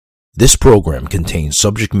This program contains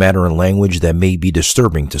subject matter and language that may be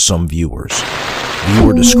disturbing to some viewers.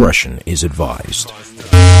 Viewer discretion is advised.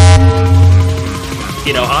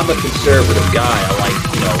 You know, I'm a conservative guy.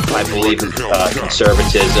 I believe in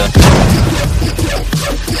conservatism.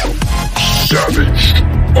 Savage,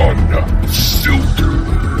 unfiltered.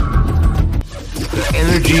 The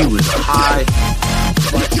energy was high.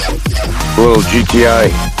 Whoa, GTI.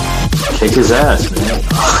 Kick his ass, man.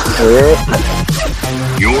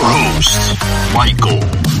 Your host, Michael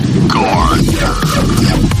Gardner.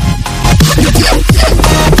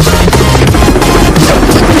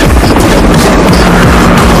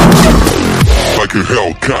 Like a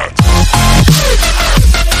Hellcat.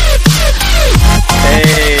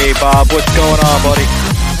 Hey, Bob, what's going on, buddy?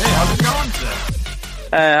 Hey, how's it going today?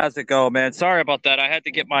 How's it go, man? Sorry about that. I had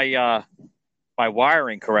to get my my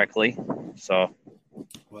wiring correctly. So.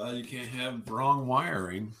 Well, you can't have wrong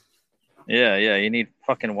wiring. Yeah, you need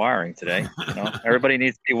fucking wiring today. You know, everybody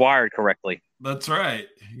needs to be wired correctly. That's right.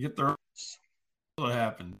 You get the what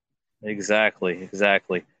happened. Exactly.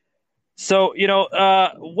 So,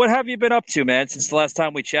 what have you been up to, man, since the last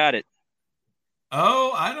time we chatted?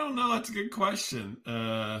 Oh, I don't know. That's a good question.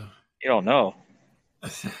 You don't know.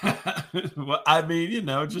 Well, I mean,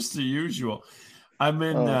 just the usual. I'm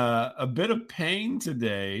in a bit of pain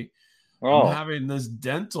today. Oh. I'm having this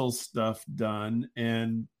dental stuff done,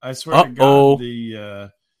 and I swear to God,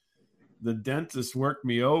 the dentist worked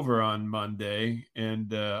me over on Monday,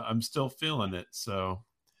 and I'm still feeling it. So,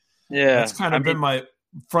 yeah, that's kind of been my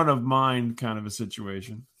front of mind kind of a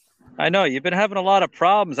situation. I know you've been having a lot of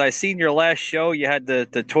problems. I seen your last show. You had the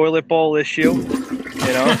toilet bowl issue.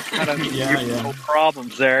 Kind of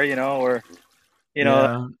problems there.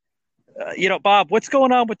 Bob, what's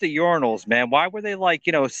going on with the urinals, man? Why were they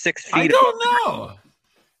 6 feet? I don't know.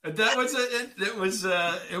 That was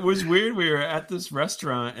it was weird. We were at this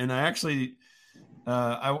restaurant, and I actually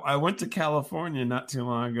I went to California not too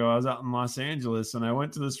long ago. I was out in Los Angeles, and I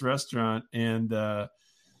went to this restaurant, and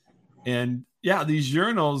yeah, these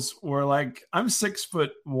urinals were like, I'm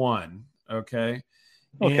 6'1", okay.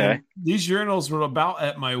 And these urinals were about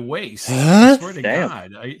at my waist. I swear to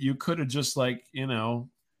God, you could have just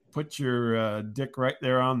put your dick right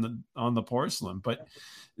there on the porcelain. But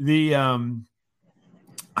the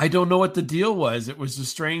I don't know what the deal was. It was the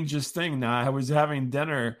strangest thing. Now, I was having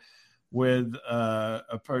dinner with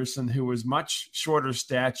a person who was much shorter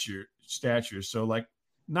stature, so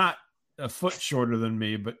not a foot shorter than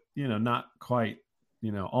me, but not quite,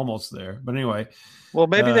 almost there. But anyway, well,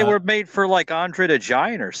 maybe they were made for Andre the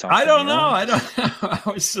Giant or something. I don't know. I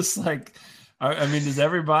was just like, I mean, does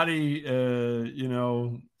everybody,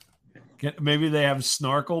 maybe they have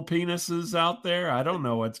snorkel penises out there? I don't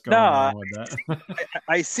know what's going on with that.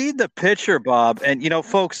 I see the picture, Bob. And,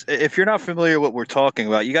 folks, if you're not familiar with what we're talking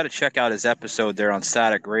about, you got to check out his episode there on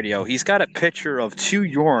Static Radio. He's got a picture of two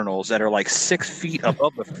urinals that are 6 feet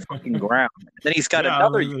above the fucking ground. Then he's got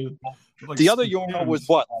another urinal. The other urinal was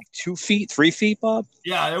what, 2 feet, 3 feet, Bob?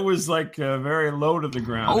 Yeah, it was very low to the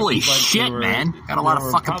ground. Holy shit, man. Got a lot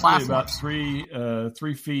of fucking platforms. About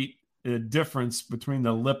 3 feet. Difference between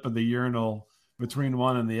the lip of the urinal between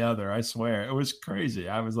one and the other. I swear it was crazy.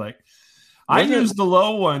 I was like, I used the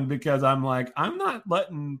low one because I'm like, I'm not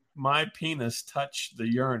letting my penis touch the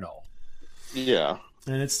urinal. Yeah.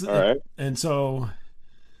 And it's all right. And so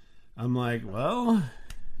I'm like, well,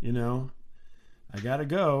 I gotta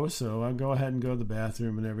go, so I'll go ahead and go to the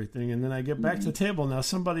bathroom and everything. And then I get back to the table. Now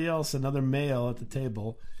somebody else, another male at the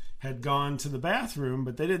table, had gone to the bathroom,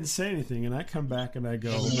 but they didn't say anything. And I come back and I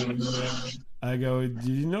go, did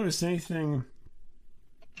you notice anything?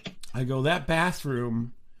 I go, that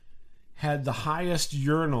bathroom had the highest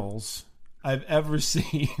urinals I've ever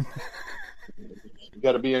seen. You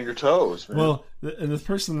got to be on your toes, man. Well, the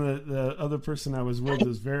other person I was with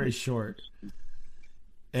was very short.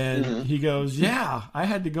 And he goes, yeah, I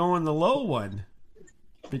had to go in the low one.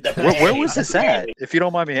 Where was this at, if you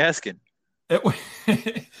don't mind me asking? Let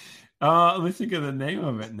me think of the name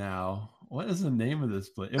of it now. What is the name of this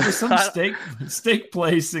place? It was some steak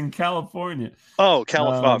place in California. Oh,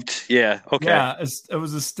 California. Yeah. Okay. Yeah, it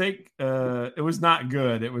was a steak. It was not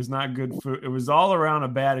good. It was not good food. It was all around a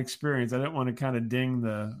bad experience. I didn't want to kind of ding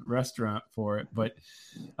the restaurant for it, but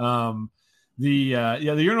the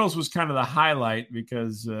urinals was kind of the highlight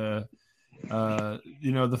because the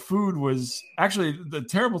food was actually, the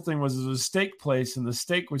terrible thing was it was a steak place and the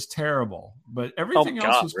steak was terrible, but everything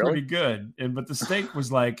else was pretty good. But the steak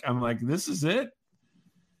was I'm like, this is it.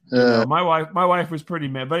 My wife was pretty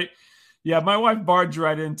mad, but Yeah, my wife barged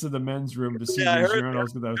right into the men's room to see these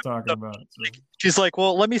urinals that I was talking about. So. She's like,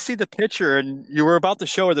 "Well, let me see the picture," and you were about to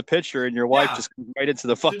show her the picture, and your wife just comes right into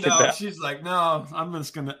the fucking. She's like, "No, I'm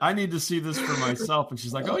just gonna. I need to see this for myself." And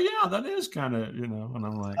she's like, "Oh yeah, that is kind of, you know." And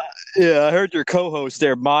I'm like, "Yeah, I heard your co-host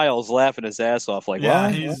there, Miles, laughing his ass off." Like, yeah,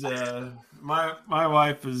 what? He's my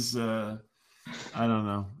wife is. I don't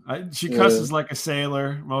know. She cusses like a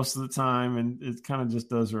sailor most of the time, and it kind of just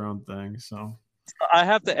does her own thing. So. I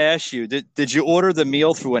have to ask you: Did you order the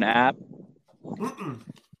meal through an app?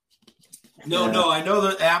 No. I know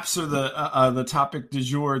the apps are the topic du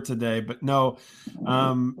jour today, but no.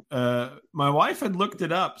 My wife had looked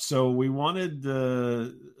it up, so we wanted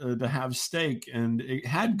to have steak, and it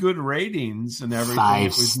had good ratings and everything. 5 it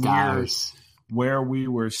was stars near where we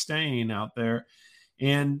were staying out there,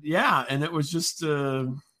 and it was just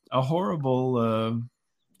a horrible.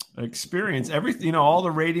 Experience. Everything, all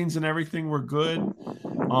the ratings and everything were good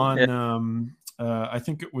on I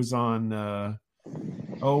think it was on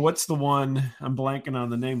what's the one, I'm blanking on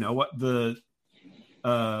the name now, what the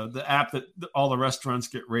app that all the restaurants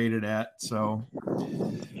get rated at. So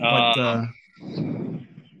I know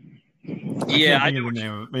what the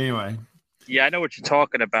name of it. But anyway, I know what you're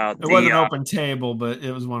talking about. It wasn't Open Table, but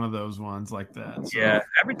it was one of those ones like that. So. Yeah,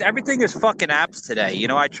 everything is fucking apps today.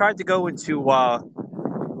 I tried to go into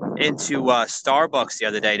Starbucks the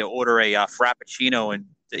other day to order a frappuccino, and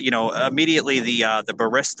immediately the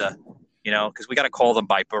barista, because we got to call them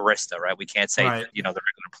by barista, right? We can't say the regular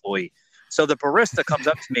employee. So the barista comes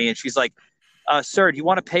up to me and she's like, "Sir, do you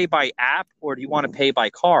want to pay by app or do you want to pay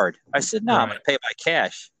by card?" I said, "No, I'm going to pay by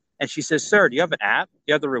cash." And she says, "Sir, do you have an app? Do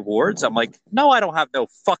you have the rewards?" I'm like, "No, I don't have no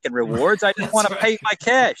fucking rewards. I just want to pay by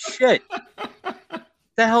cash." Shit.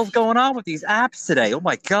 The hell's going on with these apps today? Oh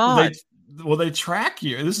my God. They track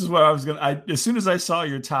you. This is what I was as soon as I saw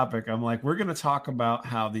your topic, I'm like, we're going to talk about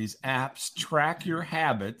how these apps track your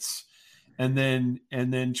habits and then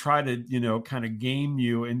try to, kind of game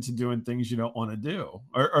you into doing things you don't want to do,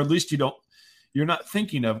 or at least you're not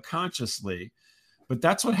thinking of consciously, but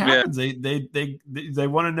that's what happens. Yeah. They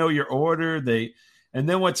want to know your order. And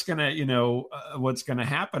then what's going to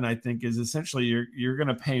happen, I think, is essentially you're going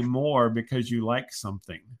to pay more because you like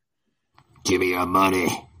something. Give me your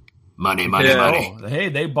money. Money. Hey,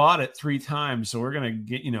 they bought it 3 times, so we're gonna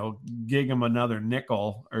gig them another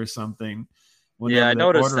nickel or something. I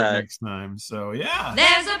noticed that next time. So yeah,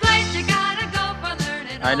 there's a place you gotta go for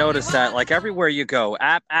learning. I noticed that, like everywhere you go,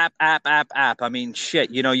 app. I mean, shit.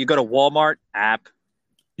 You go to Walmart, app.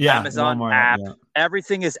 Yeah, Amazon, Walmart, app. Yeah.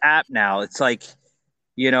 Everything is app now. It's like,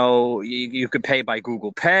 you could pay by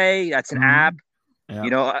Google Pay. That's an app.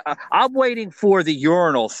 Yeah. I'm waiting for the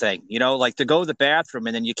urinal thing, like to go to the bathroom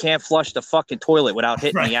and then you can't flush the fucking toilet without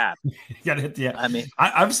hitting the app. You got to hit the app. I mean,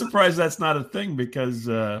 I'm surprised that's not a thing because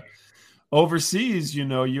overseas,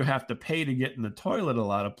 you have to pay to get in the toilet a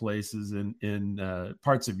lot of places in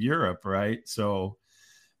parts of Europe, right? So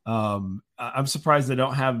I'm surprised they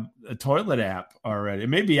don't have a toilet app already. It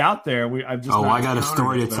may be out there. I got a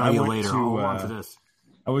story to tell you later. Hold on to this.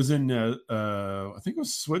 I was in, I think it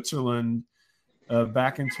was Switzerland.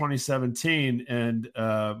 Back in 2017, and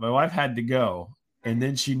my wife had to go, and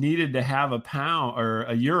then she needed to have a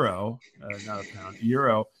euro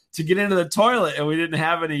to get into the toilet, and we didn't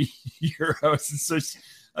have any euros. And so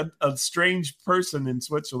a strange person in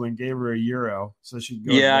Switzerland gave her a euro, so she'd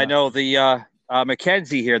go. Yeah, I know the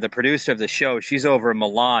Mackenzie here, the producer of the show. She's over in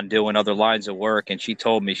Milan doing other lines of work, and she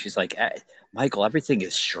told me, she's like, "Hey, Michael, everything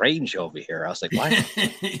is strange over here." I was like, "What?"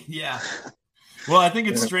 Yeah. Well, I think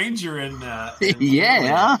it's stranger in a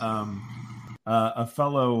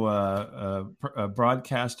fellow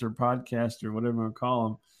podcaster, whatever you want to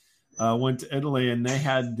call them, went to Italy, and they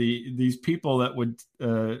had these people that would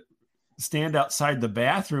stand outside the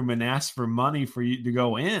bathroom and ask for money for you to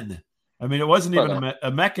go in. I mean, it wasn't even a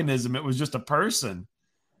mechanism; it was just a person,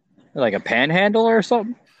 like a panhandler or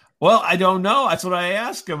something. Well, I don't know. That's what I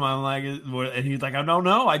asked him. I'm like, and he's like, "I don't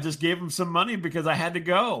know. I just gave him some money because I had to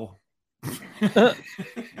go." Well,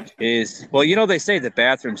 they say the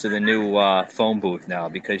bathrooms are the new phone booth now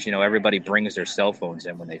because everybody brings their cell phones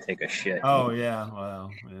in when they take a shit. Oh yeah,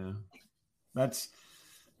 well, yeah, that's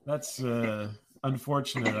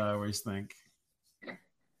unfortunate. I always think.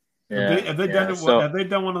 Yeah, have they done it? Have they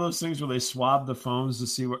done one of those things where they swab the phones to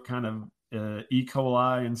see what kind of E.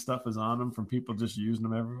 coli and stuff is on them from people just using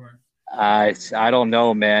them everywhere? I don't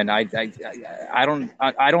know, man. I don't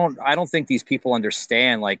think these people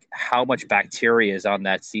understand like how much bacteria is on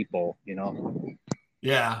that seat bowl.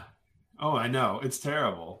 Yeah. Oh, I know, it's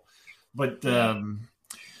terrible. But I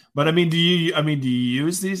mean, do you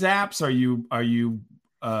use these apps? Are you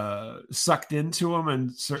sucked into them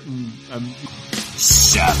and certain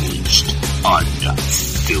savaged,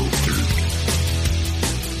 unfiltered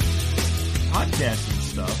podcasting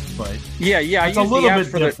stuff, but yeah, it's a little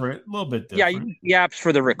bit different. Yeah, I use the apps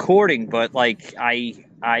for the recording, but like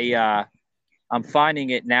I'm finding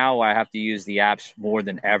it now. I have to use the apps more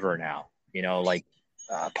than ever now. You know, like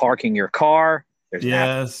parking your car. There's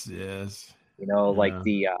yes. You know, like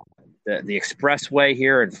the expressway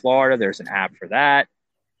here in Florida. There's an app for that.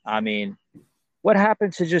 I mean, what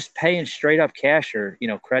happened to just paying straight up cash or, you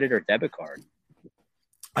know, credit or debit card?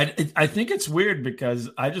 I think it's weird because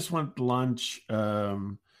I just went to lunch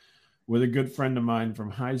with a good friend of mine from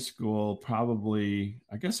high school. Probably,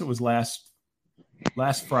 I guess it was last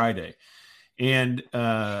Friday, and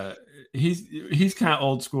he's kind of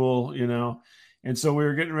old school, you know. And so we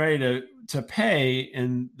were getting ready to pay,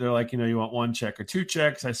 and they're like, you know, you want one check or two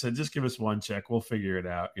checks? I said, just give us one check. We'll figure it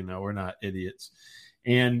out. You know, we're not idiots.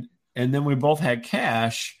 And then we both had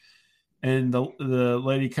cash, and the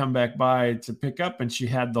lady come back by to pick up, and she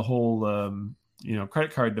had the whole, you know,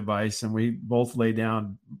 credit card device, and we both lay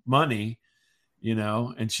down money, you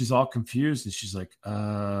know, and she's all confused, and she's like,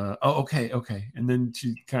 oh, okay. And then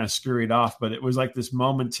she kind of scurried off, but it was like this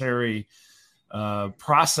momentary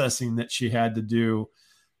processing that she had to do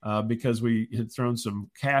because we had thrown some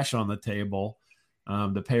cash on the table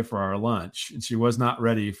to pay for our lunch, and she was not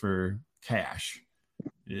ready for cash.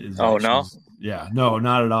 Oh, no? Yeah, no,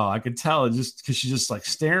 not at all. I could tell it just because she's just like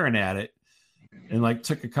staring at it and like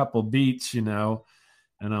took a couple beats, you know,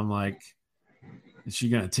 and I'm like, is she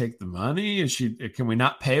going to take the money? Can we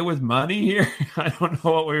not pay with money here? I don't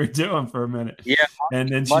know what we were doing for a minute. Yeah. And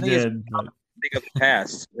then she did. Think of the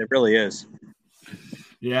past. It really is.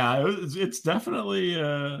 Yeah, it's definitely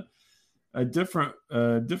a different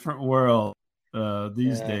world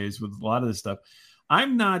these days with a lot of this stuff.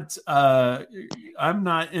 I'm not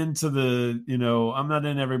into the, you know, I'm not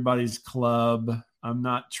in everybody's club. I'm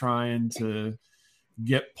not trying to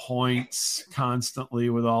get points constantly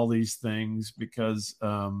with all these things because,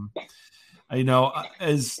 you know,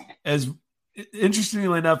 as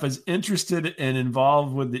interestingly enough, as interested and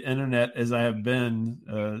involved with the internet as I have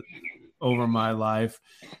been over my life,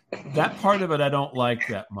 that part of it I don't like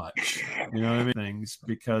that much. You know what I mean? Things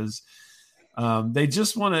because they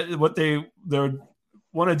just want to they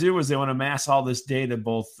want to do is they want to amass all this data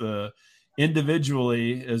both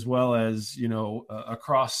individually as well as, you know,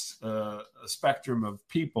 across a spectrum of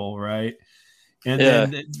people, right? And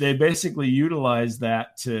then they basically utilize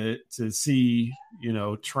that to see, you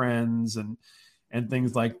know, trends and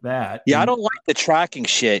things like that. Yeah, I don't like the tracking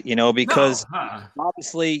shit, you know, because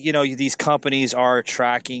obviously, you know, these companies are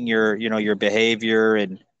tracking your, you know, your behavior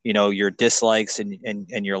and, you know, your dislikes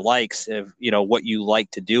and your likes of, you know, what you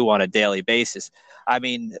like to do on a daily basis. I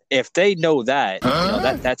mean, if they know that, you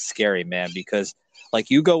know, that's scary, man, because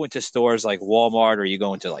like you go into stores like Walmart or you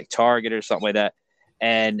go into like Target or something like that,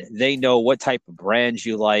 and they know what type of brands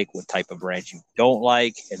you like, what type of brands you don't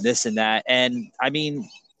like, and this and that. And I mean,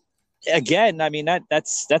 again, I mean,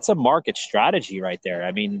 that's a market strategy right there.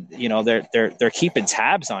 I mean, you know, they're keeping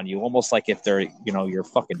tabs on you almost like if they're, you know, your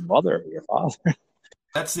fucking mother or your father.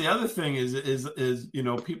 That's the other thing is, you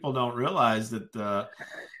know, people don't realize that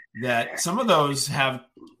that some of those have,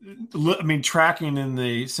 I mean, tracking in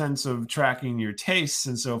the sense of tracking your tastes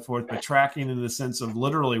and so forth, but tracking in the sense of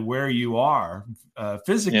literally where you are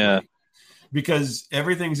physically, because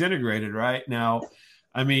everything's integrated right now.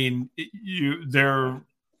 I mean,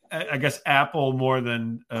 I guess Apple more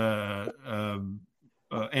than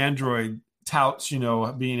Android touts, you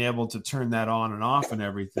know, being able to turn that on and off and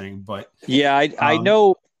everything. But yeah, I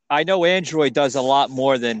know Android does a lot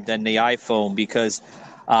more than the iPhone because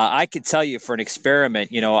I could tell you for an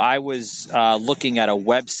experiment, you know, I was looking at a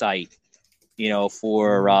website, you know,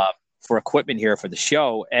 for equipment here for the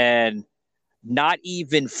show, and not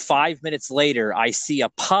even 5 minutes later, I see a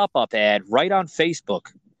pop-up ad right on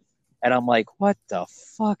Facebook, and I'm like, what the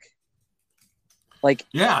fuck? Like,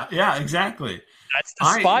 yeah, exactly. That's the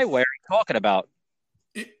spyware you're talking about.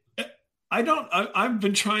 I've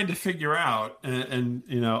been trying to figure out, and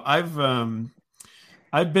you know,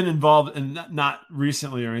 I've been involved in not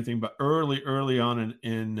recently or anything, but early on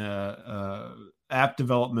in app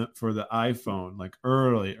development for the iPhone, like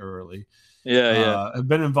early. Yeah. I've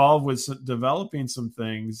been involved with developing some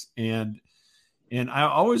things, and I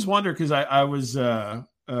always wonder because I was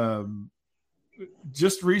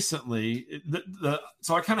just recently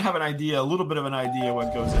so I kind of have a little bit of an idea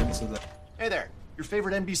what goes into that. Hey there. Your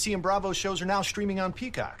favorite NBC and Bravo shows are now streaming on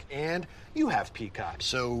Peacock, and you have Peacock,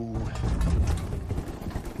 so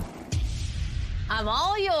I'm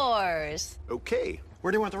all yours. Okay.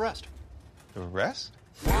 Where do you want the rest? The rest?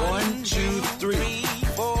 1, 2, 3,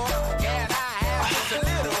 4.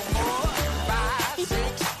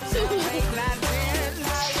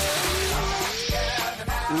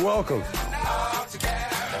 You're welcome.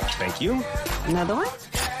 Thank you. Another one?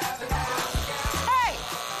 Hey!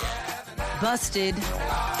 Busted.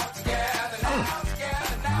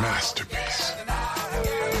 Masterpiece.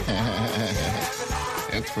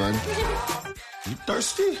 That's fun. You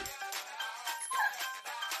thirsty?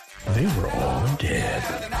 They were all dead.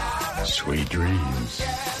 Sweet dreams.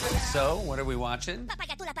 So, what are we watching?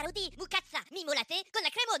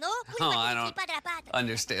 Oh, I don't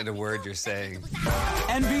understand a word you're saying.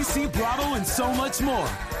 NBC, Bravo, and so much more.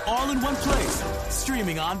 All in one place.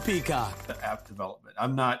 Streaming on Peacock. The app development.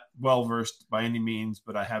 I'm not well-versed by any means,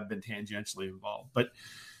 but I have been tangentially involved. But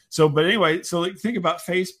anyway, so like, think about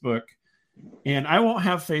Facebook. And I won't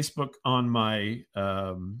have Facebook on my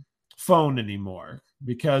phone anymore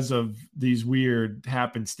because of these weird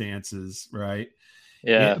happenstances, right?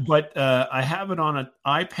 Yeah. But I have it on an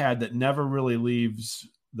iPad that never really leaves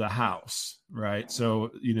the house, right? So,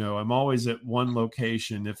 I'm always at one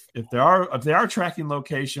location. If they are tracking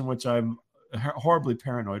location, which I'm a horribly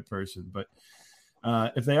paranoid person, but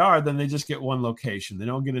if they are, then they just get one location. They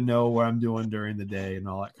don't get to know what I'm doing during the day and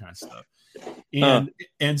all that kind of stuff.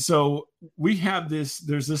 And so we have there's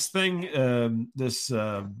this thing,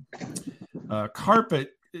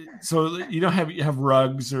 carpet. So you have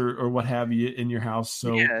rugs or what have you in your house.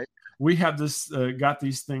 So we have this, got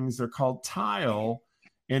these things, they're called tile,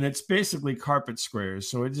 and it's basically carpet squares.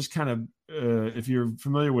 So it just kind of, if you're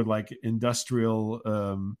familiar with like industrial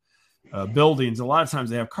buildings, a lot of times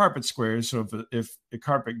they have carpet squares. So if the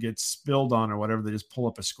carpet gets spilled on or whatever, they just pull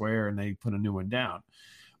up a square and they put a new one down.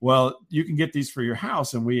 Well, you can get these for your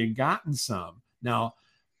house, and we had gotten some. Now,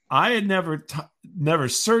 I had never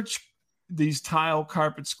searched these tile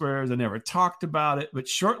carpet squares. I never talked about it, but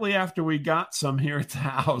shortly after we got some here at the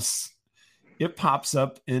house, it pops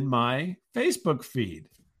up in my Facebook feed.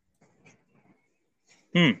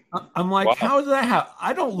 I'm like, wow. How did that happen?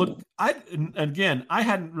 I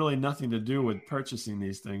hadn't really nothing to do with purchasing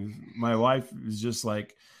these things. My wife was just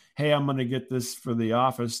like, hey, I'm going to get this for the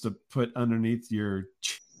office to put underneath your...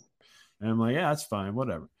 And I'm like, yeah, that's fine,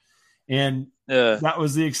 whatever. And that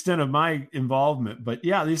was the extent of my involvement. But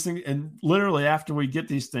yeah, these things, and literally after we get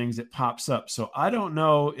these things, it pops up. So I don't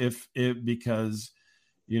know if because,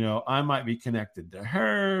 I might be connected to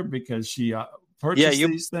her because she purchased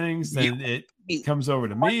these things, then it comes over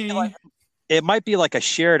to me. It might be like a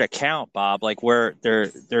shared account, Bob, like where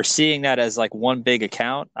they're seeing that as like one big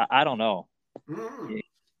account. I don't know.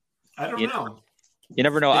 I don't know. You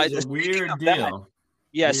never know. It's a weird deal.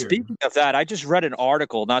 Yeah, speaking of that, I just read an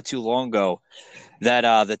article not too long ago that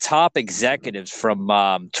the top executives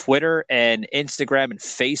from Twitter and Instagram and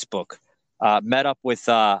Facebook met up with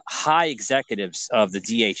high executives of the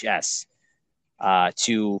DHS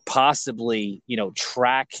to possibly,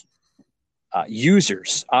 track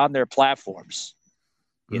users on their platforms,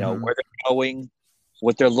 where they're going,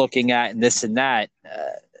 what they're looking at, and this and that.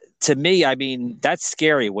 To me, I mean, that's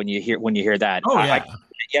scary when you hear that. Oh, yeah.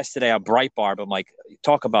 Yesterday on Breitbart, I'm like,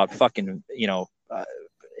 talk about fucking,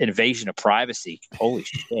 invasion of privacy. Holy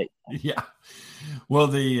shit. Yeah. Well,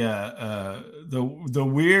 the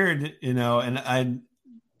weird, and I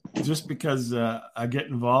just because I get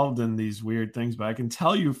involved in these weird things, but I can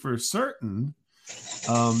tell you for certain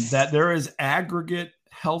that there is aggregate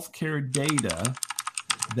healthcare data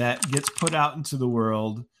that gets put out into the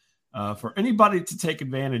world for anybody to take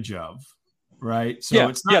advantage of. Right. So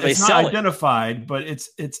it's not identified, but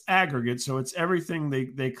it's aggregate. So it's everything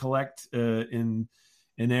they collect in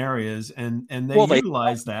areas and they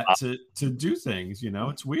utilize that to do things,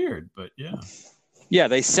 it's weird, but yeah. Yeah.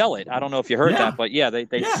 They sell it. I don't know if you heard that, but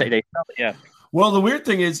they say they sell it. Yeah. Well, the weird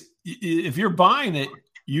thing is if you're buying it,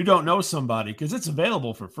 you don't know somebody because it's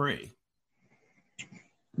available for free.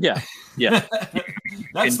 Yeah. Yeah.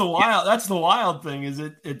 That's the wild thing is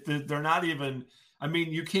they're not even, I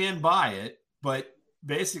mean, you can buy it, but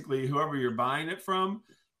basically whoever you're buying it from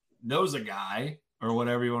knows a guy or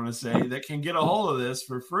whatever you want to say that can get a hold of this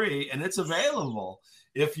for free, and it's available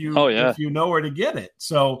if you know where to get it.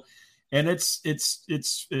 So, and it's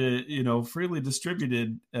freely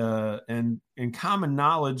distributed and common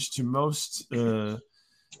knowledge to most,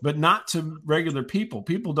 but not to regular people.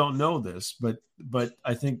 People don't know this, but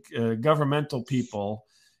I think governmental people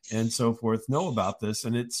and so forth know about this,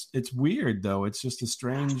 and it's weird though. It's just a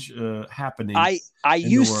strange happening. I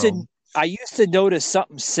used to notice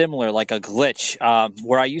something similar, like a glitch,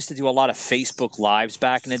 where I used to do a lot of Facebook Lives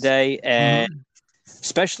back in the day, and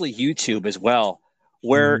especially YouTube as well,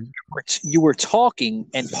 where you were talking,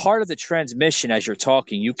 and part of the transmission as you're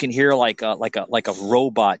talking, you can hear like a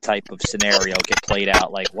robot type of scenario get played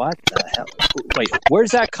out. Like, what the hell? Wait,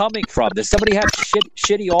 where's that coming from? Does somebody have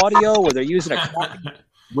shitty audio, or they're using a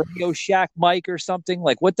Radio Shack mic or something?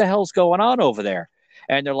 Like, what the hell's going on over there?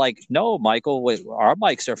 And they're like, no, Michael, our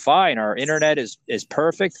mics are fine. Our internet is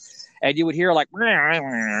perfect. And you would hear like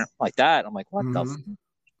that. I'm like, what the?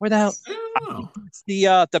 Where the hell? It's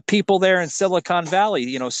the people there in Silicon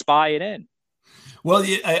Valley, spying in. Well,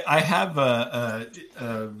 I have a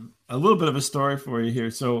little bit of a story for you here.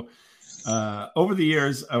 So over the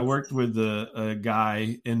years, I worked with a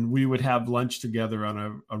guy, and we would have lunch together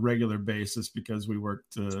on a regular basis because we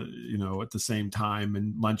worked, at the same time,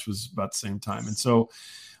 and lunch was about the same time. And so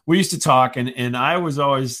we used to talk, and I was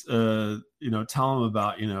always, tell him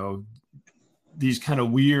about, these kind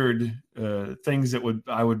of weird things that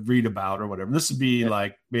I would read about or whatever. And this would be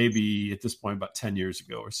like maybe at this point about 10 years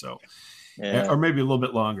ago or so, or maybe a little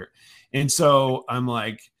bit longer. And so I'm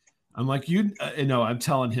like, I'm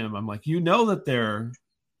telling him, I'm like, that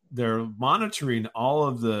they're monitoring all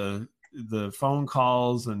of the phone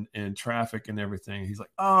calls and traffic and everything. He's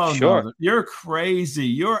like, oh, sure. No, you're crazy.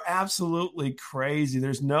 You're absolutely crazy.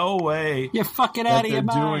 There's no way you're fucking out of your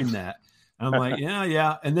mind doing that. I'm like,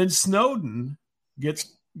 yeah. And then Snowden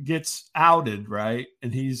gets outed, right?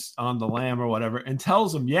 And he's on the lam or whatever, and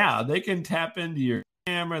tells them, they can tap into your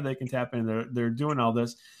camera, they can tap in. They're doing all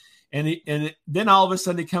this, and then all of a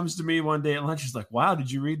sudden he comes to me one day at lunch. He's like, "Wow,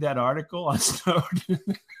 did you read that article on Snowden?"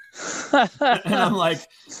 And I'm like,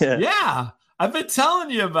 "Yeah, I've been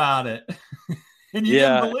telling you about it, and you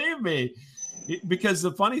didn't believe me." Because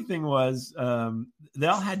the funny thing was, they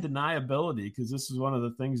all had deniability, because this is one of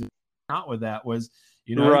the things that out with that was,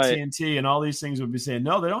 AT&T and all these things would be saying,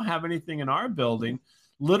 no, they don't have anything in our building.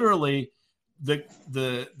 Literally, the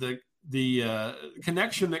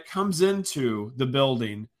connection that comes into the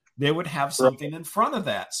building, they would have something in front of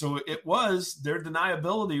that. So it was, their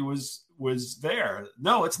deniability was there.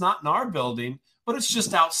 No, it's not in our building, but it's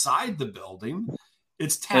just outside the building.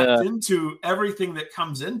 It's tapped into everything that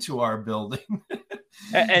comes into our building.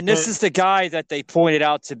 And this is the guy that they pointed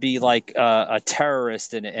out to be like a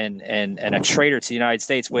terrorist and a traitor to the United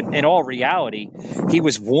States, when in all reality, he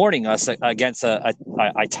was warning us against a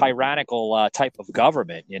tyrannical type of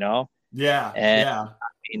government, Yeah. I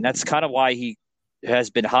mean, that's kind of why he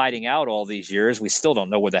has been hiding out all these years. We still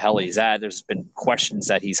don't know where the hell he's at. There's been questions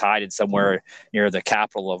that he's hiding somewhere near the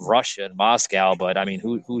capital of Russia in Moscow, but I mean,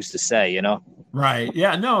 who's to say, Right.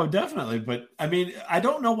 Yeah, no, definitely. But I mean, I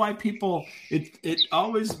don't know why people,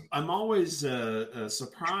 I'm always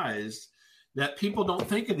surprised that people don't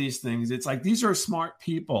think of these things. It's like, these are smart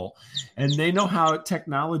people and they know how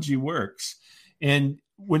technology works. And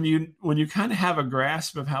when you kind of have a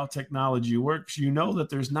grasp of how technology works, that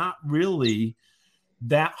there's not really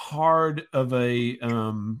that hard of a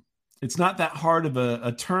it's not that hard of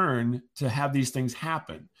a turn to have these things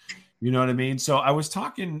happen. You know what I mean? So I was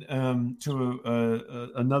talking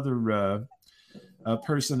to another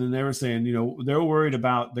person, and they were saying, they're worried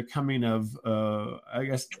about the coming of, I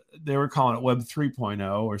guess they were calling it Web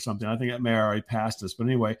 3.0 or something. I think that may have already passed us, but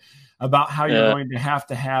anyway, about how you're going to have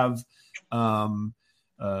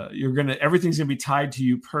everything's going to be tied to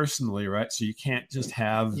you personally, right? So you can't just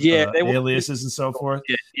have aliases and so forth.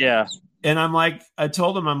 Yeah. And I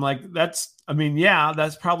told him, that's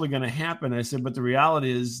probably going to happen. I said, but the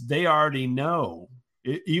reality is they already know.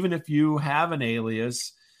 Even if you have an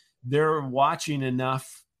alias, they're watching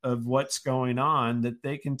enough of what's going on that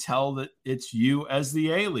they can tell that it's you as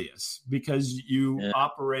the alias, because you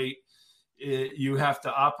have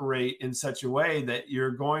to operate in such a way that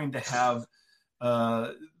you're going to have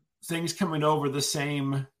things coming over the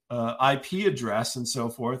same IP address and so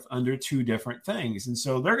forth under two different things. And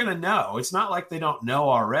so they're going to know. It's not like they don't know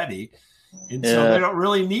already. And so they don't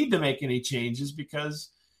really need to make any changes because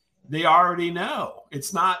they already know.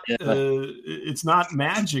 It's not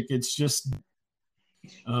magic. It's just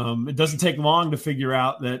it doesn't take long to figure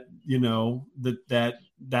out that,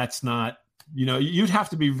 that's not, you'd have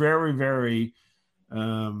to be very, very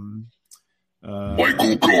Michael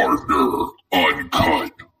Gardner,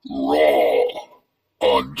 uncut, raw,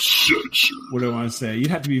 uncensored. What do I want to say?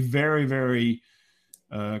 You'd have to be very, very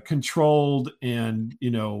controlled and,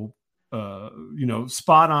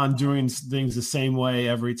 spot on doing things the same way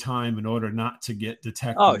every time in order not to get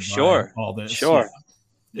detected. Oh, sure. By all this. Sure.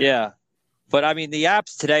 Yeah. But I mean, the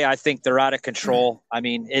apps today, I think they're out of control. I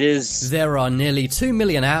mean, it is. There are nearly 2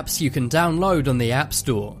 million apps you can download on the App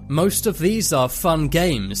Store. Most of these are fun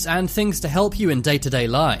games and things to help you in day-to-day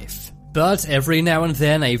life. But every now and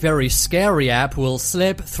then a very scary app will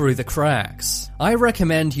slip through the cracks. I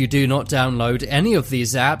recommend you do not download any of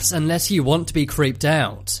these apps unless you want to be creeped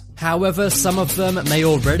out. However, some of them may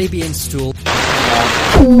already be installed.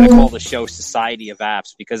 I call the show Society of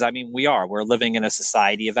Apps because, I mean, we're living in a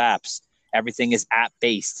society of apps. Everything is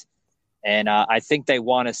app-based. And I think they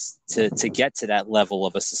want us to get to that level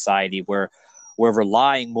of a society where we're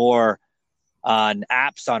relying more on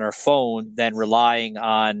apps on our phone than relying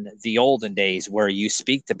on the olden days where you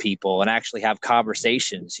speak to people and actually have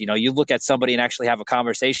conversations. You know, you look at somebody and actually have a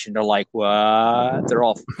conversation. They're like, what? They're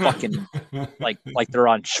all fucking like they're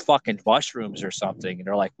on fucking mushrooms or something. And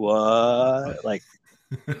they're like, what? Like,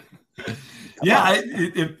 yeah,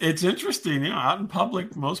 it's interesting. You know, out in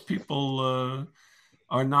public, most people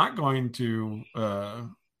are not going to,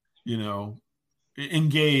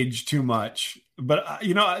 engage too much. But,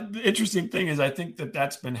 the interesting thing is I think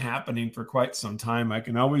that's been happening for quite some time. I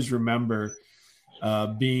can always remember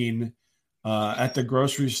being at the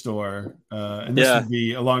grocery store. And this would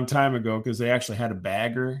be a long time ago because they actually had a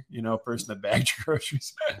bagger, a person that bagged your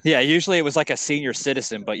groceries. Yeah, usually it was like a senior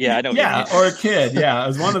citizen, but yeah, I know. Yeah, or a kid. Yeah, it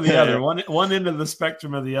was one or the other. One end of the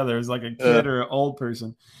spectrum of the other. It was like a kid or an old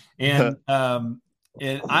person. And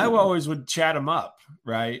I always would chat them up,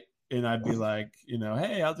 right? And I'd be like,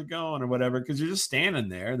 hey, how's it going or whatever, because you're just standing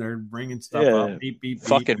there. They're bringing stuff up, beep, beep, beep.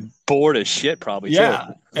 Fucking bored as shit, probably.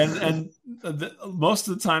 Yeah, too. And most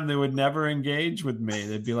of the time they would never engage with me.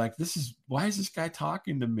 They'd be like, why is this guy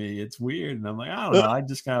talking to me? It's weird. And I'm like, I don't know. I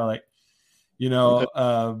just kind of like,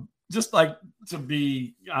 just like to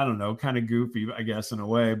be, I don't know, kind of goofy, I guess, in a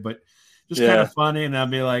way, but just kind of funny. And I'd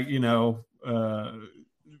be like,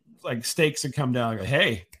 like stakes would come down. I go,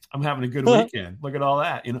 hey, I'm having a good weekend. Look at all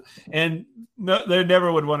that, and no, they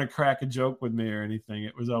never would want to crack a joke with me or anything.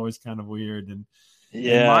 It was always kind of weird. And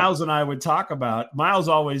Miles and I would talk about, Miles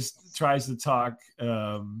always tries to talk.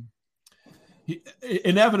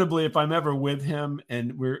 Inevitably, if I'm ever with him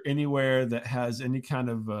and we're anywhere that has any kind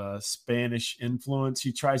of Spanish influence,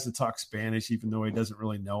 he tries to talk Spanish, even though he doesn't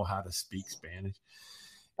really know how to speak Spanish.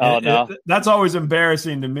 Oh, no. That's always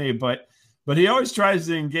embarrassing to me, but he always tries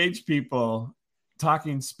to engage people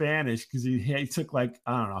talking Spanish because he took like,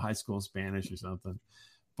 I don't know, high school Spanish or something.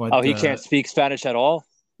 But he can't speak Spanish at all?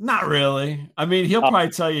 Not really. I mean, he'll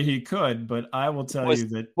probably tell you he could, but I will tell you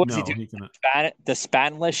that no, he cannot. The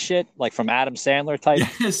Spanglish shit, like from Adam Sandler type? Yeah,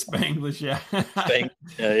 Spanglish, yeah.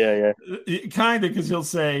 Yeah. Kind of, because he'll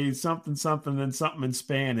say something, then something in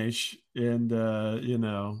Spanish. And, I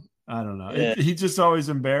don't know. Yeah. He just always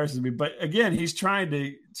embarrasses me. But again, he's trying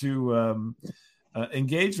to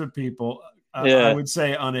engage with people. I would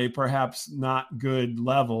say on a perhaps not good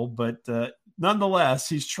level, but nonetheless,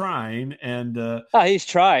 he's trying. And he's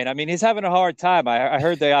trying. I mean, he's having a hard time. I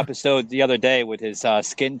heard the episode the other day with his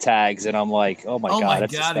skin tags, and I'm like, oh my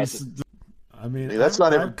God. I mean, that's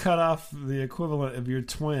not I've cut off the equivalent of your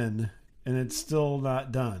twin, and it's still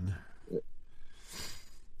not done.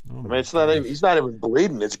 I mean, it's not even, he's not even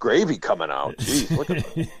bleeding. It's gravy coming out. Jeez, look at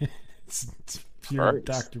that. It's pure right.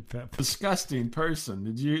 Dr. Pepper. Disgusting person.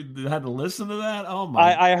 Did you had to listen to that? Oh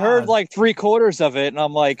my! I heard like 3/4 of it, and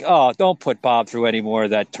I'm like, oh, don't put Bob through any more of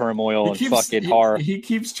that turmoil fucking horror. He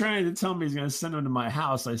keeps trying to tell me he's going to send him to my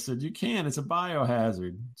house. I said, you can't. It's a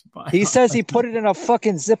biohazard. He says he put it in a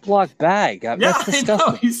fucking Ziploc bag. That's disgusting. I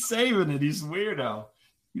know. He's saving it. He's a weirdo.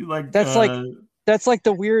 That's like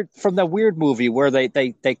the weird from the Weird movie where they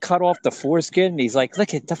cut off the foreskin. And he's like,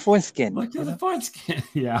 look at the foreskin. Look at the foreskin.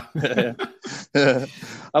 Yeah. I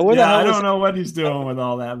don't know what he's doing with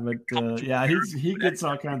all that, but he gets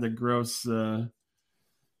all kinds of gross,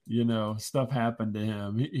 stuff happen to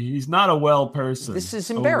him. He's not a well person. This is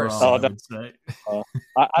embarrassing.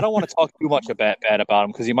 I don't want to talk too much bad about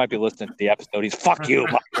him because he might be listening to the episode. He's fuck you,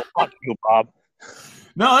 Bob.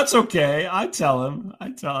 No, that's okay. I tell him. I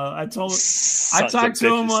told him. I talked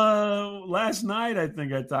to him last night. I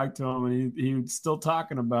think I talked to him, and he was still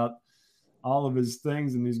talking about all of his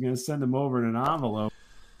things, and he's going to send them over in an envelope.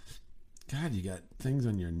 God, you got things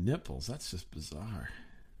on your nipples. That's just bizarre.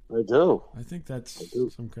 I do. I think that's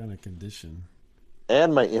some kind of condition.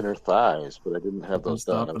 And my inner thighs, but I didn't have those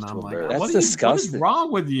done. That's disgusting. What is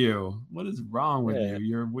wrong with you? What is wrong with you?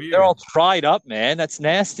 You're weird. They're all dried up, man. That's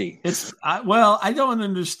nasty. I don't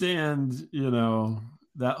understand,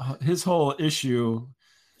 that his whole issue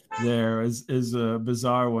there is a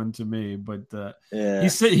bizarre one to me. But he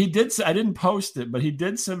said he did. I didn't post it, but he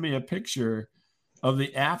did send me a picture of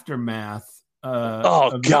the aftermath.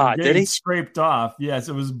 God! Did he scraped off? Yes,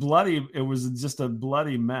 it was bloody. It was just a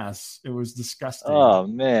bloody mess. It was disgusting. Oh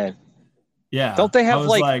man! Yeah. Don't they have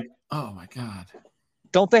like? Oh my God!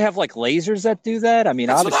 don't they have like lasers that do that? I mean,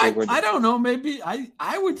 That's obviously, I don't know. Maybe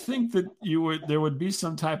I would think that there would be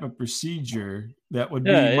some type of procedure that would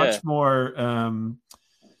be much more,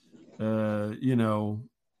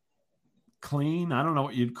 clean. I don't know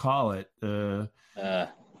what you'd call it. But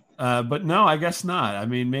no, I guess not. I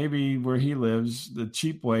mean, maybe where he lives, the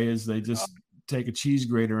cheap way is they just take a cheese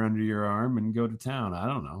grater under your arm and go to town. I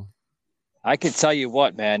don't know. I could tell you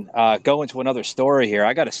what, man. Go into another story here.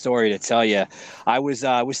 I got a story to tell you. I was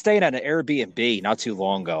staying at an Airbnb not too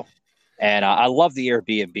long ago, and I love the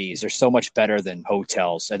Airbnbs. They're so much better than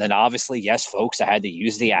hotels. And then obviously, yes, folks, I had to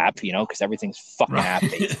use the app, because everything's fucking app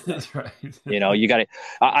based. That's right. You got to.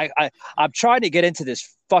 I'm trying to get into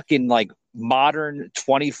this fucking like modern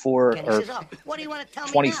 24 or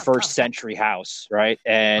 21st century house, right?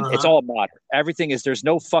 And it's all modern. Everything is, there's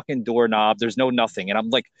no fucking doorknob, there's no nothing. And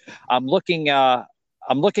I'm looking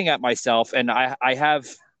at myself, and I have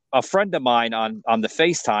a friend of mine on the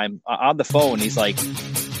FaceTime on the phone. He's like,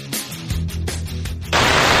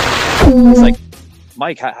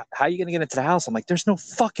 Mike, how are you gonna get into the house? I'm like, there's no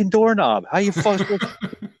fucking doorknob. How you fucking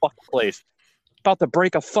place? About to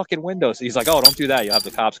break a fucking window. So he's like, oh, don't do that. You'll have the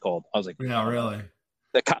cops called. I was like, yeah, really?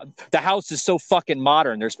 The house is so fucking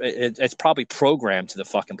modern. It's probably programmed to the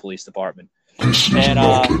fucking police department. And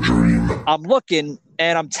I'm looking,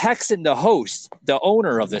 and I'm texting the host, the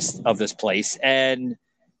owner of this place, and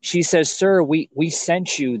she says, sir, we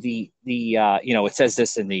sent you the it says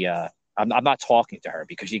this in the I'm not talking to her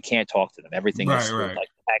because you can't talk to them. Everything is like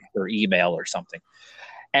text or email or something.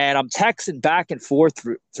 And I'm texting back and forth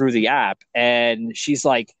through the app, and she's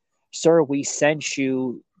like, sir, we sent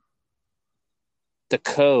you the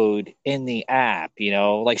code in the app,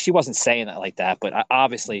 like she wasn't saying that like that, but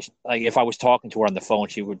obviously, like if I was talking to her on the phone,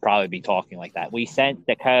 she would probably be talking like that. We sent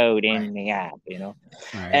the code in the app,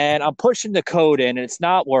 and I'm pushing the code in, and it's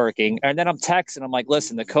not working. And then I'm texting, I'm like,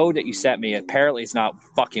 listen, the code that you sent me apparently is not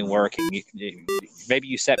fucking working. Maybe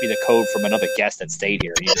you sent me the code from another guest that stayed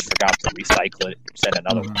here, and you just forgot to recycle it and send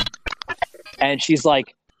another one. And she's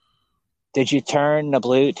like, did you turn the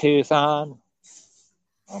Bluetooth on?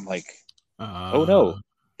 I'm like, oh no,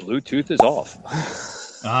 Bluetooth is off.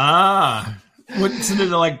 Wouldn't it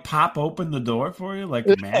like pop open the door for you like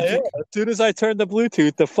magic? Yeah. As soon as I turn the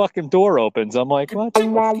Bluetooth, the fucking door opens. I'm like, what?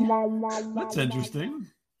 That's interesting.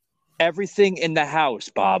 Everything in the house,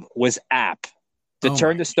 Bob, was app. To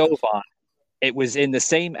turn the stove on, it was in the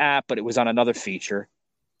same app, but it was on another feature.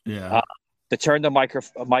 Yeah. To turn the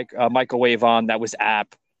microwave on, that was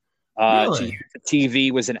app. Really? To use the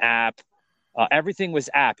TV was an app. Everything was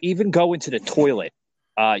app. Even going to the toilet,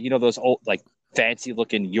 those old, like fancy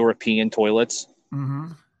looking European toilets.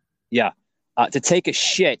 Mm-hmm. Yeah. To take a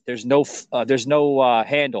shit, there's no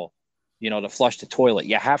handle, to flush the toilet.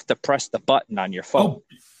 You have to press the button on your phone. Oh,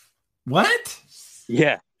 what?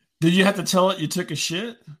 Yeah. Did you have to tell it you took a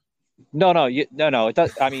shit? No. It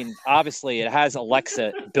does. I mean, obviously, it has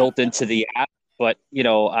Alexa built into the app. But,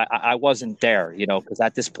 I wasn't there, because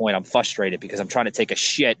at this point I'm frustrated because I'm trying to take a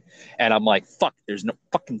shit and I'm like, fuck, there's no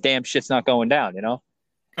fucking damn shit's not going down,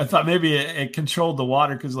 I thought maybe it controlled the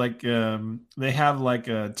water because they have like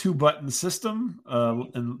a 2-button system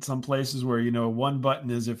in some places where, one button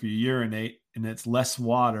is if you urinate and it's less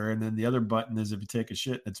water. And then the other button is if you take a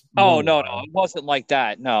shit. It's no, it wasn't like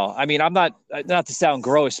that. No, I mean, I'm not to sound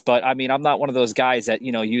gross, but I mean, I'm not one of those guys that,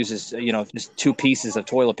 uses, just 2 pieces of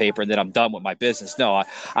toilet paper and then I'm done with my business. No,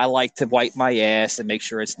 I like to wipe my ass and make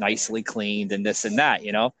sure it's nicely cleaned and this and that,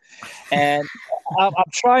 and I'm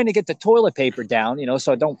trying to get the toilet paper down,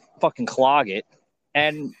 so I don't fucking clog it.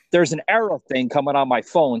 And there's an error thing coming on my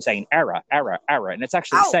phone saying error. And it's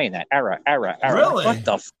actually saying that error. Really? What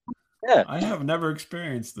the yeah. I have never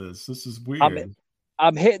experienced this. This is weird.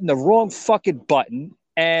 I'm hitting the wrong fucking button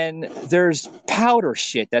and there's powder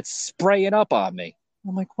shit that's spraying up on me.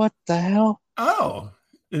 I'm like, what the hell? Oh,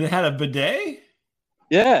 and it had a bidet?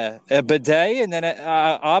 Yeah, a bidet. And then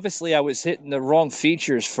obviously I was hitting the wrong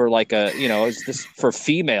features for like it's this for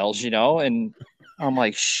females, and I'm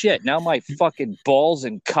like, shit, now my fucking balls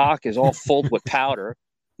and cock is all full with powder.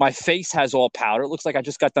 My face has all powder. It looks like I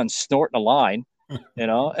just got done snorting a line.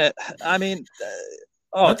 I mean,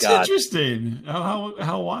 that's God. Interesting.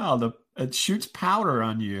 How wild! It shoots powder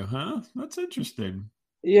on you, huh? That's interesting.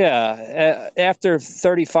 Yeah. After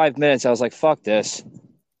 35 minutes, I was like, "Fuck this,"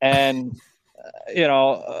 and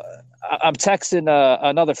I'm texting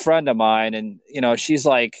another friend of mine, and she's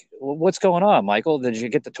like, "What's going on, Michael? Did you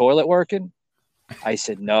get the toilet working?" I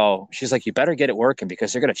said, no. She's like, you better get it working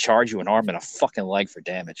because they're going to charge you an arm and a fucking leg for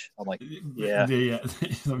damage. I'm like, yeah.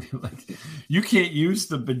 You can't use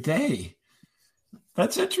the bidet.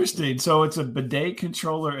 That's interesting. So it's a bidet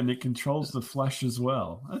controller, and it controls the flush as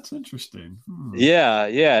well. That's interesting.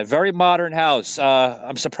 Yeah. Very modern house.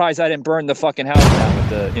 I'm surprised I didn't burn the fucking house down with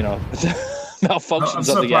the, with the malfunctions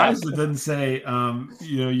I'm of the app. surprised it didn't say,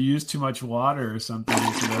 you use too much water or something,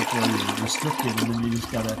 so therefore you're restricted, and then you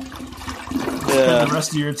just gotta spend the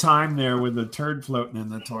rest of your time there with a turd floating in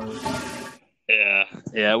the toilet.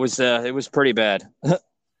 Yeah. It was pretty bad.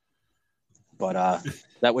 But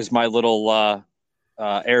that was my little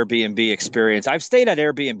Airbnb experience. I've stayed at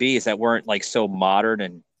Airbnbs that weren't like so modern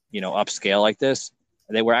and upscale like this.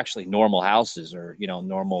 They were actually normal houses or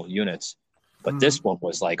normal units. But this one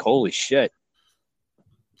was like, holy shit.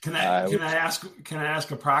 Can I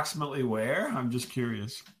ask approximately where? I'm just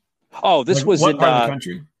curious. Oh, this was what in part of the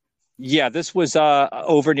country? Yeah, this was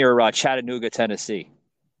over near Chattanooga, Tennessee.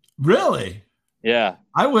 Really? Yeah.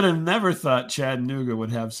 I would have never thought Chattanooga would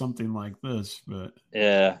have something like this, but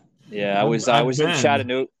yeah. I was in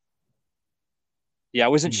Chattanooga. Yeah, I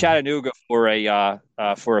was in Chattanooga for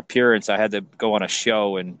appearance. I had to go on a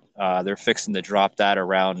show, and they're fixing to drop that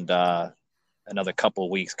around another couple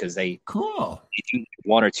of weeks because they do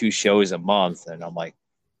 1 or 2 shows a month, and I'm like,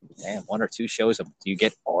 damn, 1 or 2 shows. Do you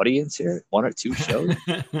get audience here? 1 or 2 shows?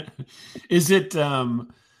 Is it?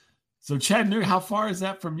 So Chattanooga, how far is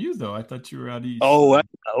that from you, though? I thought you were out east. Oh,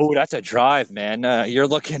 that's a drive, man. You're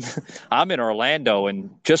looking. I'm in Orlando, and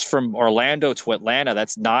just from Orlando to Atlanta,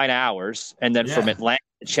 that's 9 hours, and then from Atlanta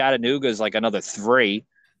to Chattanooga is like another 3.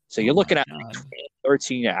 So you're looking at like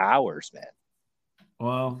 13 hours, man.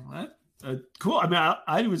 Well, cool. I mean,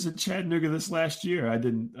 I was in Chattanooga this last year. I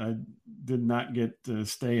did not get to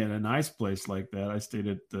stay at a nice place like that. I stayed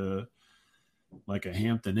at like a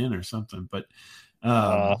Hampton Inn or something, but.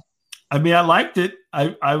 I mean, I liked it.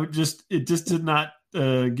 It just did not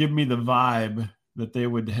give me the vibe that they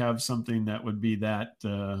would have something that would be that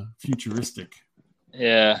futuristic.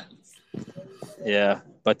 Yeah.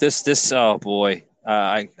 But this oh boy,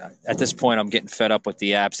 at this point I'm getting fed up with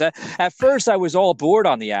the apps. At first I was all bored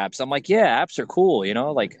on the apps. I'm like, yeah, apps are cool,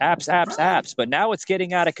 like apps. But now it's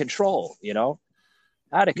getting out of control,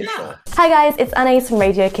 Out of control. Yeah. Hi guys, it's Anais from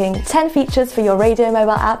Radio King. 10 features for your radio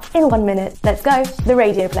mobile app in 1 minute. Let's go. The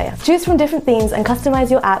Radio Player. Choose from different themes and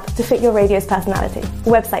customize your app to fit your radio's personality.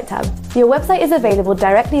 Website tab. Your website is available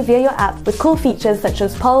directly via your app with cool features such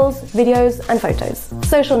as polls, videos, and photos.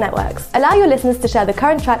 Social networks. Allow your listeners to share the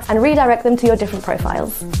current tracks and redirect them to your different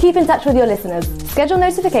profiles. Keep in touch with your listeners. Schedule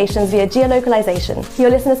notifications via geolocalization. Your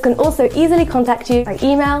listeners can also easily contact you by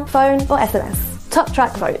email, phone, or SMS. Top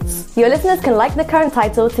track votes. Your listeners can like the current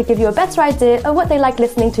title to give you a better idea of what they like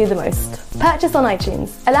listening to the most. Purchase on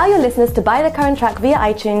iTunes. Allow your listeners to buy the current track via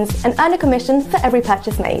iTunes and earn a commission for every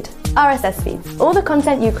purchase made. RSS feeds. All the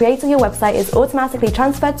content you create on your website is automatically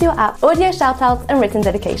transferred to your app, audio shoutouts and written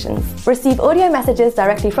dedications. Receive audio messages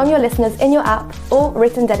directly from your listeners in your app or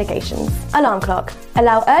written dedications. Alarm clock.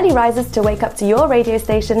 Allow early risers to wake up to your radio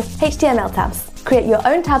station. HTML tabs. Create your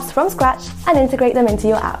own tabs from scratch and integrate them into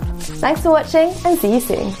your app. Thanks for watching and see you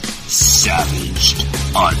soon. Savaged,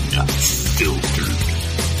 unfiltered.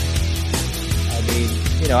 I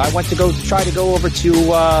mean, I went to try to go over to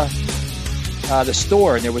the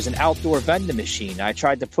store, and there was an outdoor vending machine. I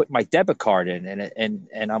tried to put my debit card in,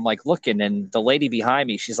 and I'm like looking, and the lady behind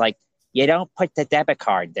me, she's like, "You don't put the debit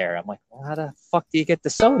card there." I'm like, well, how the fuck do you get the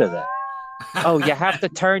soda then? Oh, you have to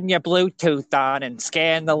turn your Bluetooth on and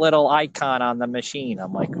scan the little icon on the machine.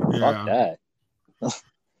 I'm like, fuck that. The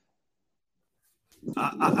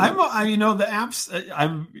apps.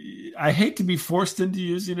 I hate to be forced into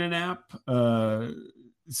using an app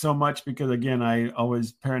so much because, again, I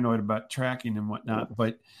always paranoid about tracking and whatnot.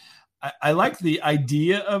 But I like the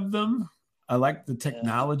idea of them. I like the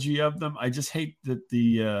technology of them. I just hate that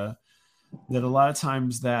that a lot of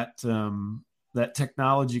times that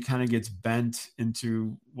technology kind of gets bent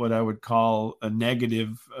into what I would call a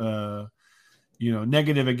negative,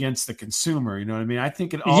 negative against the consumer. You know what I mean? I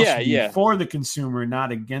think it all should be for the consumer,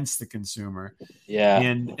 not against the consumer. Yeah.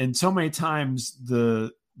 And so many times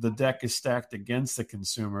the deck is stacked against the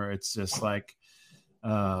consumer. It's just like,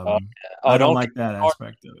 I don't like that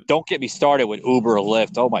aspect of it. Don't get me started with Uber or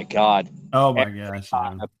Lyft. Oh my God. Oh my gosh.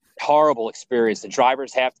 Horrible experience. The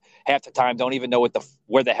drivers half the time don't even know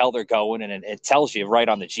where the hell they're going, and it tells you right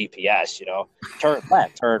on the GPS, turn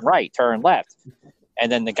left, turn right, turn left.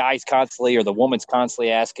 And then the guy's constantly, or the woman's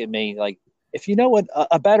constantly asking me, like, if you know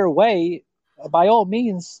a better way, by all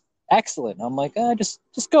means, excellent. I'm like, just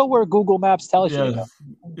go where Google Maps tells you.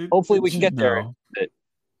 Hopefully we can get there.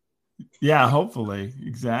 Yeah, hopefully.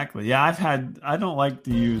 Exactly. Yeah, I don't like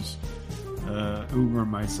to use Uber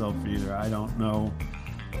myself either. I don't know.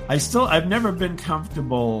 I've never been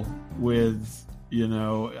comfortable with you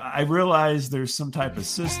know, I realize there's some type of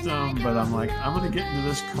system, but I'm like, I'm going to get into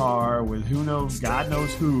this car with who knows, God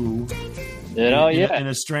knows who. You know, in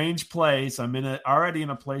a strange place. I'm already in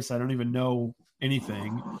a place I don't even know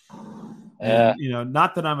anything. And, you know,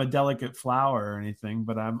 not that I'm a delicate flower or anything,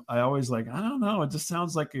 but I always like, I don't know. It just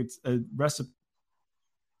sounds like it's a recipe,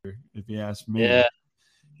 if you ask me. Yeah.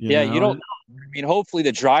 You don't know. I mean, hopefully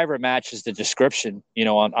the driver matches the description, you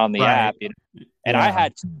know, on the app. You know? And I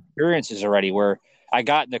had two experiences already where I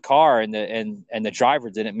got in the car and the driver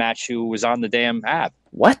didn't match who was on the damn app.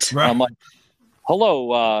 What? Right. I'm like,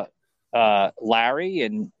 hello, Larry,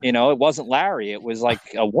 and you know, it wasn't Larry. It was like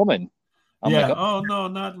a woman. I'm like, oh no,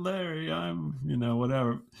 not Larry. I'm, you know,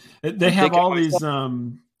 whatever. They have all these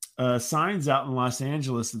signs out in Los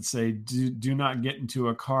Angeles that say, do not get into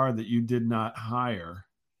a car that you did not hire.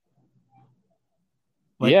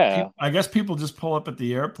 Like, I guess people just pull up at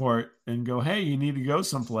the airport and go, hey, you need to go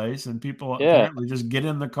someplace. And people apparently just get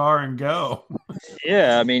in the car and go.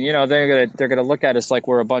 Yeah. I mean, you know, they're gonna look at us like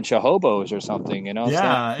we're a bunch of hobos or something, you know?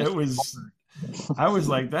 Yeah, I was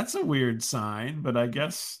like, that's a weird sign, but I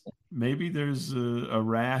guess maybe there's a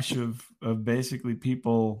rash of basically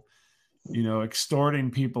people, you know,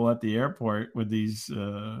 extorting people at the airport with these,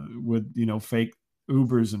 you know, fake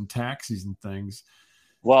Ubers and taxis and things.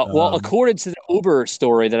 Well, according to the Uber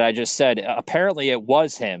story that I just said, apparently it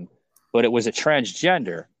was him, but it was a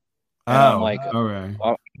transgender. And I'm like, okay.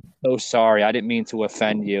 I'm so sorry. I didn't mean to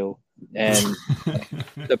offend you. And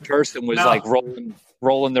the person was like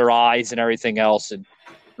rolling their eyes and everything else. And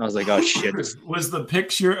I was like, oh shit. Was the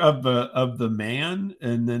picture of the man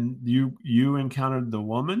and then you encountered the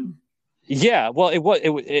woman? Yeah. Well, it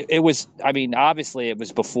was, I mean, obviously it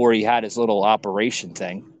was before he had his little operation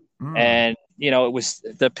thing. And, you know, it was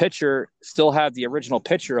the picture still had the original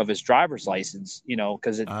picture of his driver's license, you know,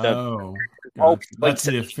 because that's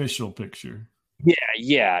the official picture.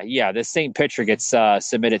 Yeah. The same picture gets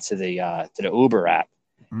submitted to the Uber app.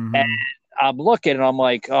 Mm-hmm. And I'm looking and I'm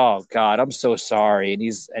like, oh God, I'm so sorry. And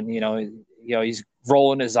he's he's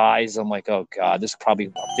rolling his eyes. I'm like, oh God, I'm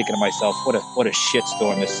thinking to myself, what a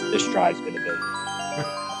shitstorm this drive's going to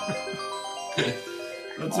be.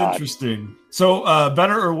 That's interesting. So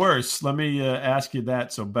better or worse? Let me ask you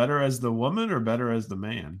that. So better as the woman or better as the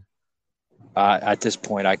man? At this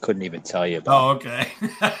point, I couldn't even tell you. Okay.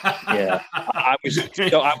 Yeah, I'm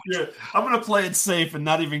going to play it safe and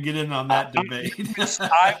not even get in on that debate.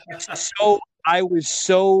 I was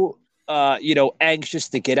so anxious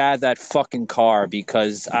to get out of that fucking car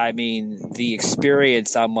because I mean the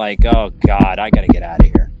experience. I'm like, oh God, I got to get out of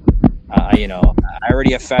here. I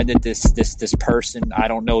already offended this person. I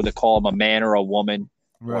don't know to call him a man or a woman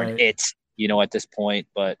or an it. At this point,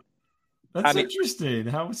 but that's interesting.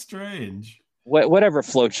 How strange. Whatever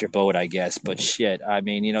floats your boat, I guess. But shit, I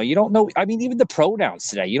mean, you don't know. I mean, even the pronouns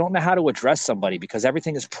today, you don't know how to address somebody because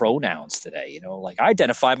everything is pronouns today. Like I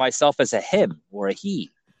identify myself as a him or a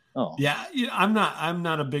he. Oh, yeah. I'm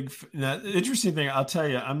not a big. Interesting thing, I'll tell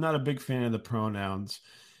you, I'm not a big fan of the pronouns.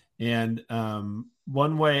 And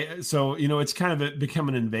one way, so it's kind of become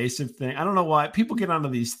an invasive thing. I don't know why people get onto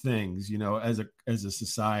these things. As a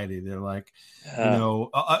society, they're like,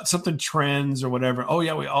 something trends or whatever. Oh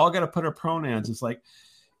yeah, we all got to put our pronouns. It's like,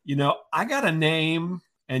 I got a name,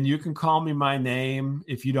 and you can call me my name.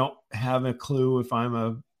 If you don't have a clue if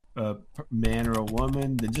I'm a man or a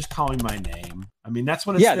woman, then just call me my name. I mean, that's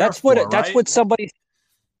what it's that's what somebody.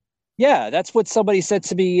 Yeah, that's what somebody said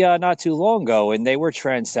to me not too long ago, and they were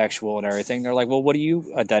transsexual and everything. They're like, well, what do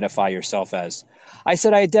you identify yourself as? I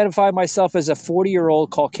said, I identify myself as a 40-year-old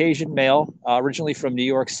Caucasian male, originally from New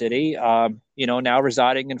York City, now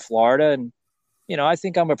residing in Florida. And, I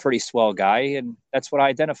think I'm a pretty swell guy, and that's what I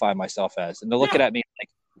identify myself as. And they're looking at me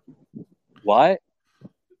like, what?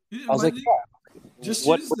 I was like, just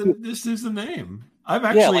this is the name. I've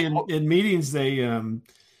actually, in meetings, they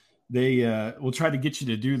will try to get you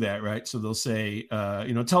to do that, right? So they'll say,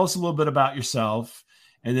 tell us a little bit about yourself.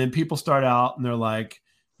 And then people start out and they're like,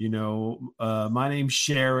 my name's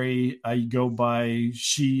Sherry. I go by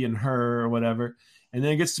she and her or whatever. And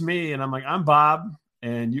then it gets to me and I'm like, I'm Bob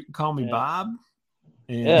and you can call me Bob.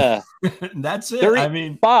 And that's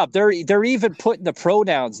it. Bob, they're even putting the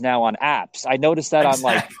pronouns now on apps. I noticed that on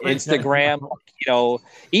like Instagram,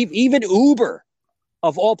 even Uber.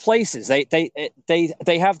 Of all places, they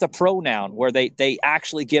have the pronoun where they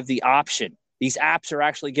actually give the option. These apps are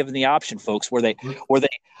actually given the option, folks, where they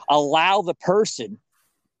allow the person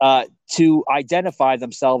to identify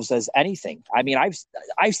themselves as anything. I mean,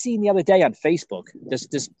 I've seen the other day on Facebook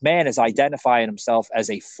this man is identifying himself as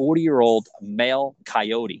a 40-year-old male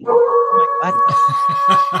coyote. I'm like,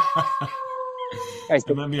 what? Guys,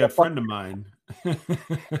 that might be a friend of mine.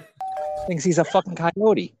 Thinks he's a fucking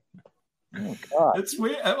coyote. Oh God, it's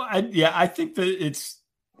weird. I think that it's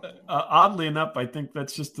oddly enough. I think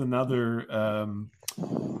that's just another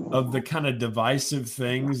of the kind of divisive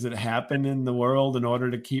things that happen in the world in order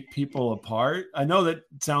to keep people apart. I know that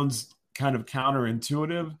sounds kind of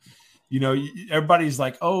counterintuitive. You know, everybody's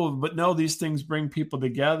like, "Oh, but no, these things bring people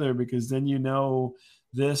together because then you know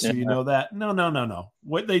this or you know that." No.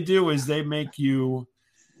 What they do is they make you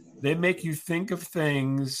think of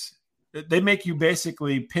things. They make you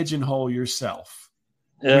basically pigeonhole yourself,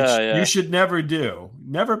 which you should never do.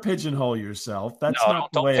 Never pigeonhole yourself. That's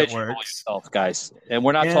not the way it works, yourself, guys. And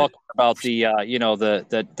we're not talking about the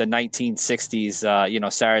the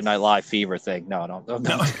 1960s Saturday Night Live fever thing. No.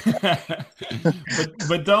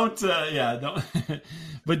 but don't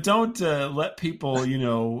but don't let people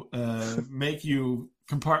make you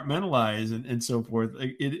compartmentalize and so forth.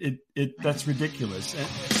 It that's ridiculous.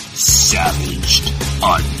 Savaged,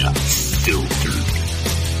 unfiltered.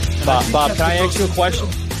 Bob, can I ask you a question?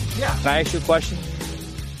 Yeah. Can I ask you a question?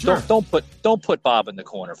 Sure. Don't put Bob in the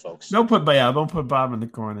corner, folks. Don't put Bob in the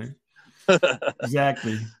corner.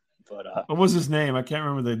 Exactly. But what was his name? I can't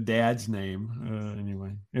remember the dad's name.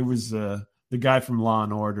 Anyway, it was the guy from Law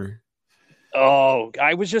and Order. Oh,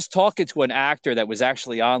 I was just talking to an actor that was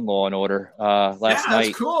actually on Law and Order last night.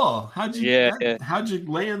 That's cool. How'd you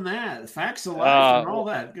land that? Facts of life and all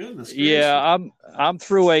that. Goodness. Yeah, I'm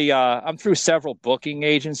through several booking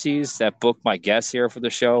agencies that book my guests here for the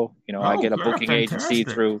show. You know, I get a booking agency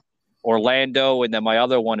through Orlando, and then my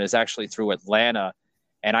other one is actually through Atlanta.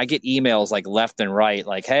 And I get emails like left and right,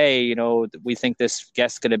 like, hey, we think this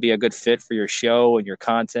guest's going to be a good fit for your show and your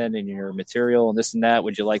content and your material and this and that.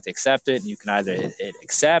 Would you like to accept it? And you can either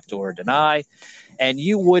accept or deny. And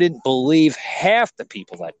you wouldn't believe half the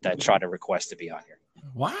people that try to request to be on here.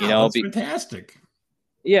 Wow, that's fantastic.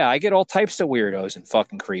 Yeah, I get all types of weirdos and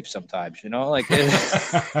fucking creeps sometimes, like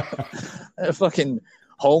fucking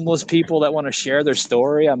homeless people that want to share their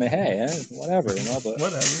story. I mean, hey, whatever, but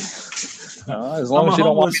whatever. As long as you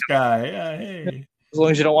don't want guy. Yeah, hey. As long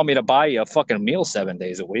as you don't want me to buy you a fucking meal 7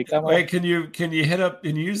 days a week. Wait, can you hit up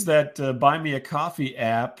and use that Buy Me a Coffee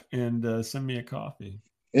app and send me a coffee?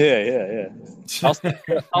 Yeah. I'll send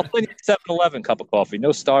you a 7-Eleven cup of coffee. No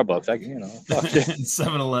Starbucks.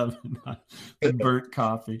 7-Eleven, the burnt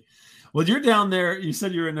coffee. Well, you're down there. You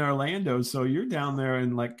said you're in Orlando, so you're down there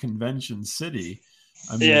in like Convention City.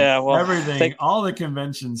 I mean, everything, all the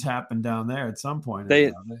conventions happen down there at some point.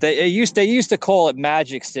 They used to call it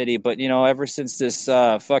Magic City, but ever since this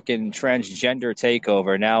fucking transgender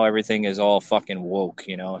takeover, now everything is all fucking woke.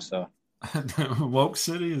 So woke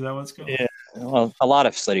city, is that what's called? Yeah. Well, a lot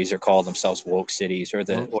of cities are called themselves woke cities, or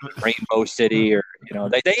the Rainbow City, or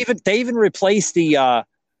they even replaced the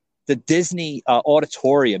Disney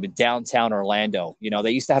auditorium in downtown Orlando.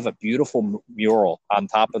 They used to have a beautiful mural on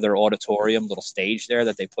top of their auditorium, little stage there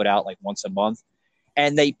that they put out like once a month.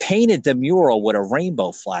 And they painted the mural with a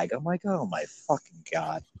rainbow flag. I'm like, oh my fucking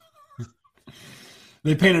God.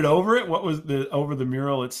 They painted over it? What was over the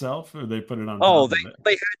mural itself, or they put it on? Oh,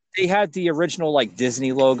 they had the original like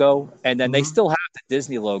Disney logo, and then they still have the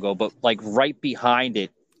Disney logo, but like right behind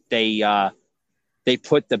it, they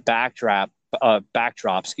put the backdrop, of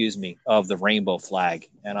the rainbow flag.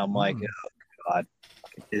 And I'm like, oh God,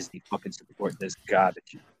 Disney fucking support this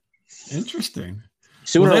garbage. Interesting.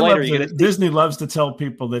 Sooner or later, Disney loves to tell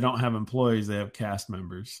people they don't have employees; they have cast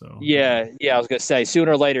members. So yeah. I was gonna say,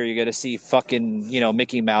 sooner or later, you're gonna see fucking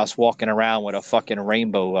Mickey Mouse walking around with a fucking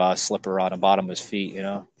rainbow slipper on the bottom of his feet,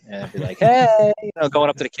 and be like, hey, going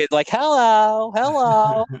up to the kid like,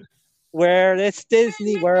 hello, where it's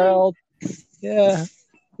Disney World, yeah,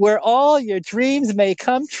 where all your dreams may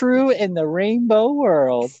come true in the rainbow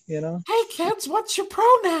world, Hey kids, what's your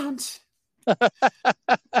pronouns?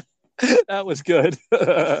 That was good. He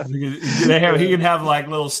can have like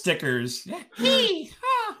little stickers. He,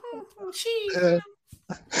 she, coyote.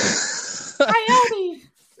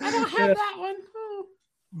 I don't have that one.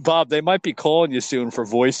 Bob, they might be calling you soon for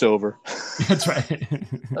voiceover. That's right.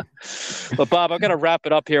 But Bob, I'm going to wrap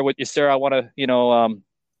it up here with you, sir. I want to,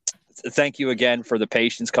 thank you again for the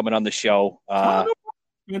patience coming on the show.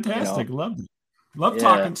 Fantastic. Loved it. Love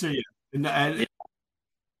talking to you. And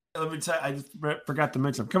let me tell you, I just forgot to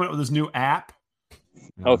mention, I'm coming up with this new app.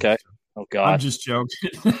 Okay. Oh, God. I'm just joking.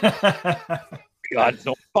 God,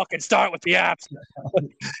 don't fucking start with the apps.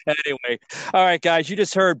 Anyway. All right, guys. You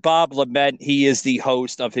just heard Bob Lament. He is the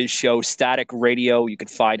host of his show, Static Radio. You can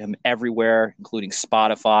find him everywhere, including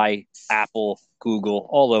Spotify, Apple, Google,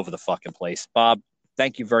 all over the fucking place. Bob,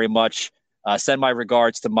 thank you very much. Send my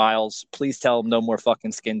regards to Miles. Please tell him no more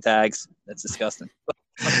fucking skin tags. That's disgusting.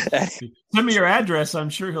 Send me your address. I'm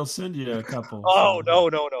sure he'll send you a couple. Oh, no.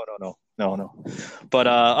 But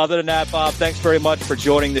other than that, Bob, thanks very much for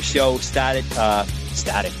joining the show. Static.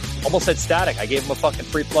 Almost said static. I gave him a fucking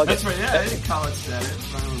free plug. That's right. Yeah, I didn't call it static.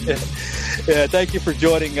 Yeah, thank you for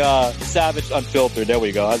joining Savage Unfiltered. There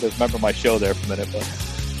we go. I just remember my show there for a minute. But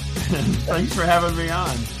thanks for having me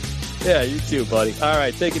on. Yeah, you too, buddy. All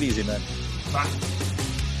right, take it easy, man. Bye.